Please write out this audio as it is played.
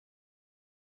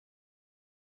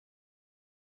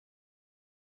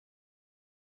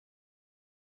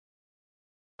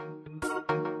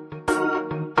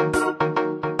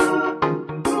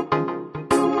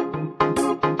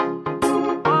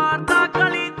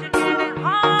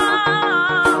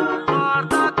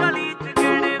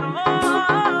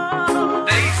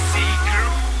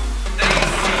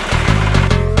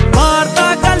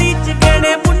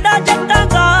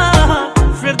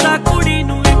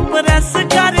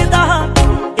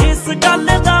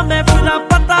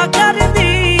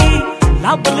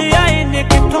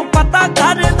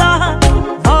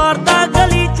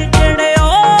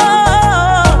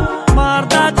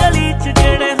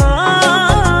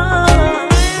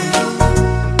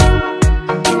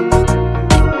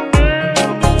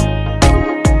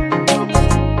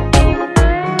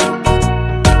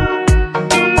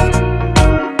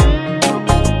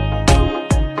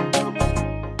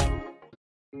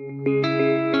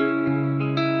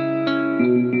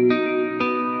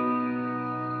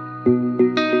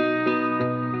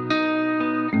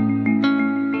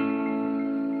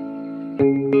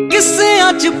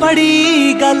च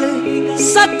पड़ी गल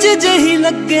सच जही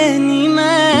लगे नी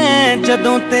मैं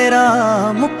जदों तेरा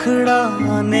मुखड़ा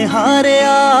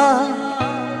निहारिया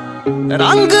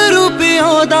रंग रूप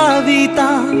ओदा भी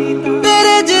तां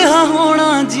तेरे जिहा होना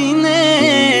जीने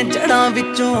जड़ां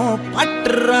विचों पट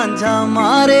रांझा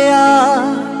मारिया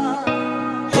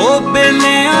हो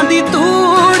बेलियां दी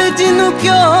तूड़ जिनू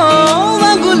क्यों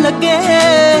वांगू लगे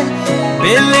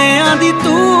बेलियां दी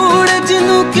तूड़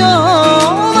जिनू क्यों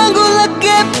वांगू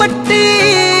लगे पट्टी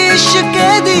इश्के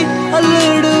दी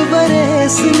अलड़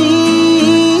बरेसनी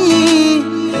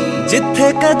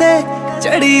जिथे कदे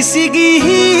चढ़ी सीगी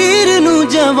हीर नू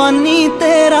जवानी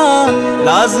तेरा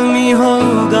लाजमी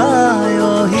होगा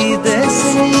ओही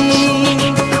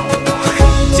देसनी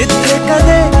जिथे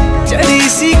कदे चढ़ी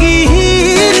सीगी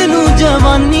हीर नू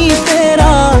जवानी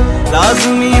तेरा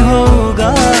लाजमी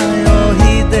होगा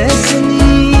ओही देसनी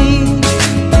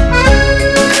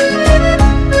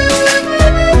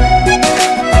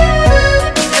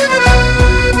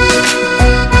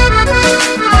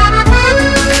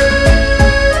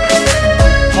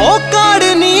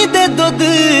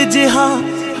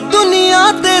दुनिया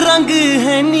ते रंग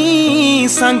है नी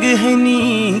संग है नी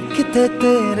किते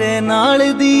तेरे नाल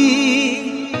दी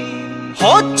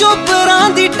हो चोपरां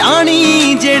दी टाणी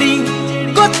जेड़ी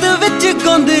गुत विच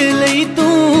गुंद लई तू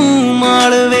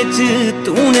माल विच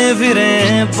तूने फिरे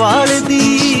पाल दी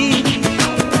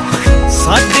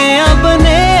साडियां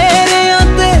बनेरियां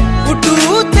ते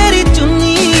उठू तेरी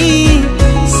चुन्नी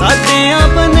साडियां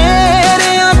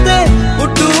बनेरियां ते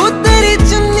उठू तेरी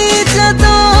चुन्नी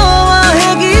जदों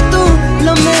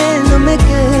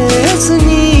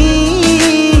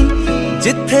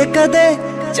जिथे कदे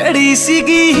चढ़ी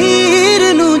सीगी हीर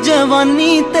नू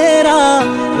जवानी तेरा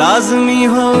लाजमी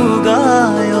होगा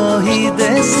ओही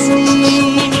देसनी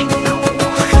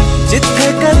जिथे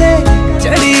कदे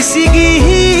चढ़ी सीगी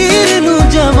हीर नू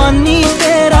जवानी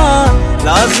तेरा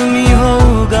लाजमी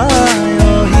होगा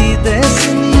ओही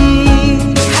देसनी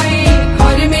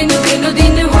और मैनू दिनों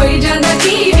दिन होई जांदा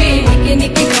की वे निके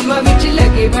निके कमां विच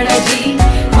लगे बड़ा जी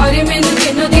और मैनू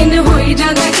दिनों दिन होई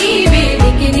जांदा की वे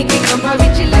निके निके कमां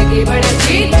विच लगे बड़ा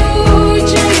जी तू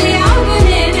चढ़िया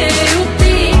बनेरे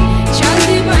उत्ते चंद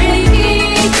बन के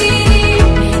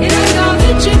तेरे रंगां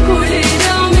विच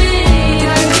खुलदा मैं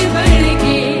रंग बन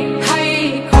के हाय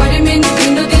और मैनू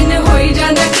दिनों दिन होई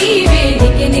जांदा की वे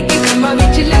निके निके कमां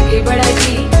विच लगे बड़ा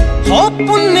जी हो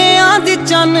पुन्नियां दी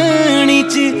चाननी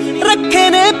च रखे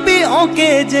ने पिओ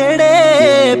के जेड़े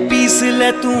पीस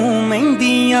ले तू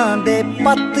मेहंदियां दे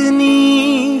पत्नी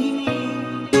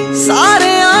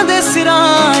सारियां दे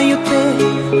सिरां उत्ते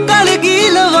कलगी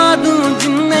लवा दूं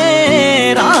जिन्ने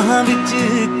राह विच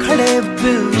खड़े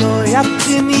बिल्लो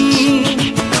यकनी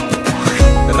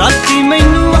राती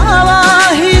मैनू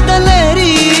आवाही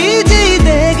दलेरी जी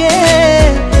देगे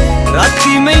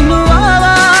राती मैनू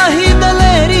आवाही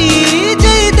दलेरी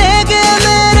जी देगे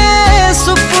मेरे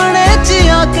सुपने च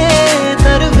आके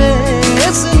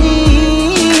दरवेसनी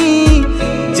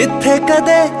जिथे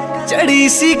कदे चढ़ी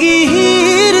सीगी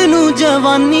हीर नू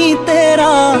जवानी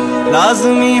तेरा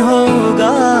लाजमी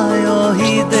होगा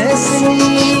ओही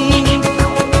देसनी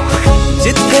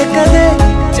जिथे कदे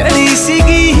चढ़ी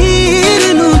सीगी हीर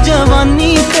नू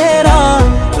जवानी तेरा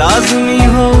लाजमी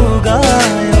होगा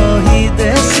ओही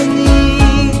देसनी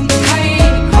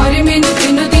और मैनू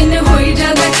दिनों दिन होई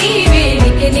जांदा की वे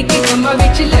निके निके कमां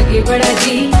विच लगे बड़ा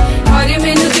जी और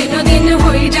मैनू दिनों दिन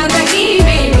होई जांदा की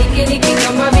वे निके निके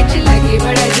कमां विच लगे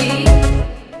बड़ा जी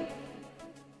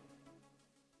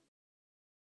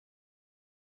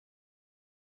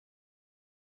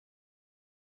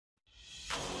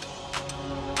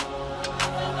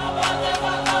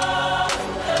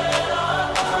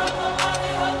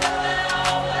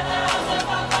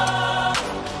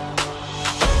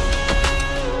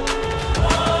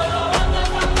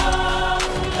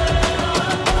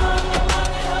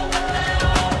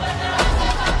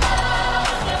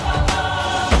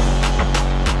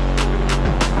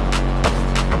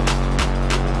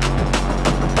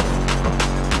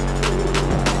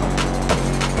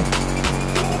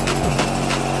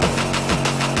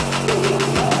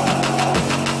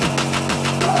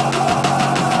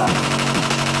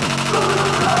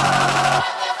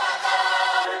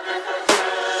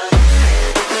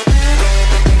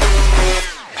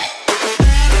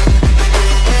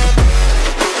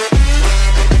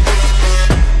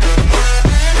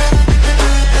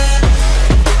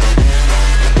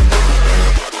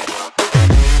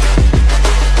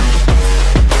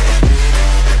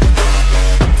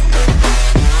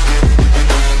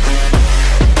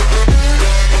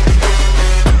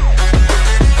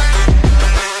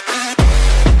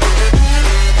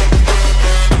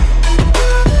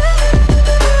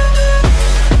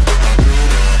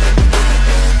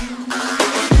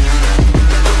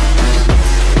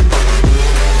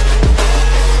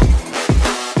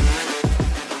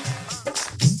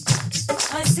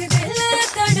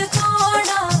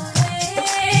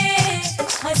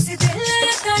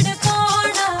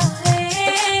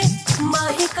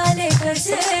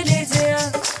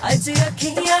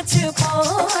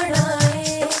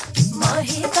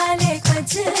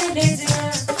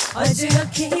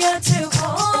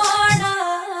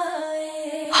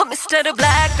मिस्टर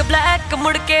ब्लैक ब्लैक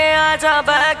मुड़ के आजा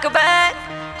back back,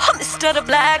 mister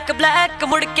black black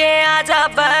मुड़ के आजा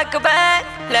बैक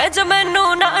बैक। ले जा मैनू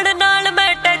नाल नाल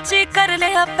मैं टच कर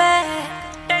लिया पैर,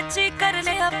 टच कर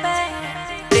लिया पैर।